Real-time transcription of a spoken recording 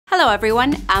Hello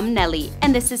everyone, I'm Nelly,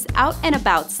 and this is Out and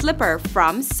About slipper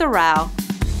from Sorel.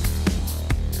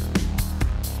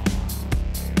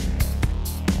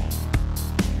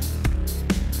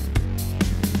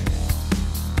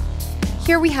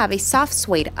 Here we have a soft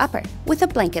suede upper with a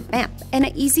blanket vamp and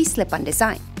an easy slip-on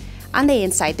design. On the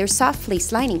inside, there's soft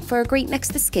fleece lining for a great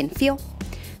next-to-skin feel.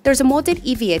 There's a molded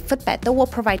EVA footbed that will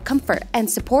provide comfort and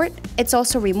support. It's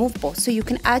also removable, so you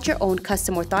can add your own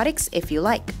custom orthotics if you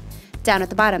like. Down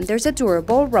at the bottom, there's a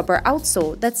durable rubber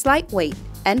outsole that's lightweight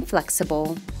and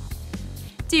flexible.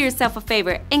 Do yourself a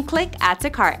favor and click Add to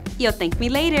Cart. You'll thank me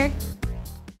later.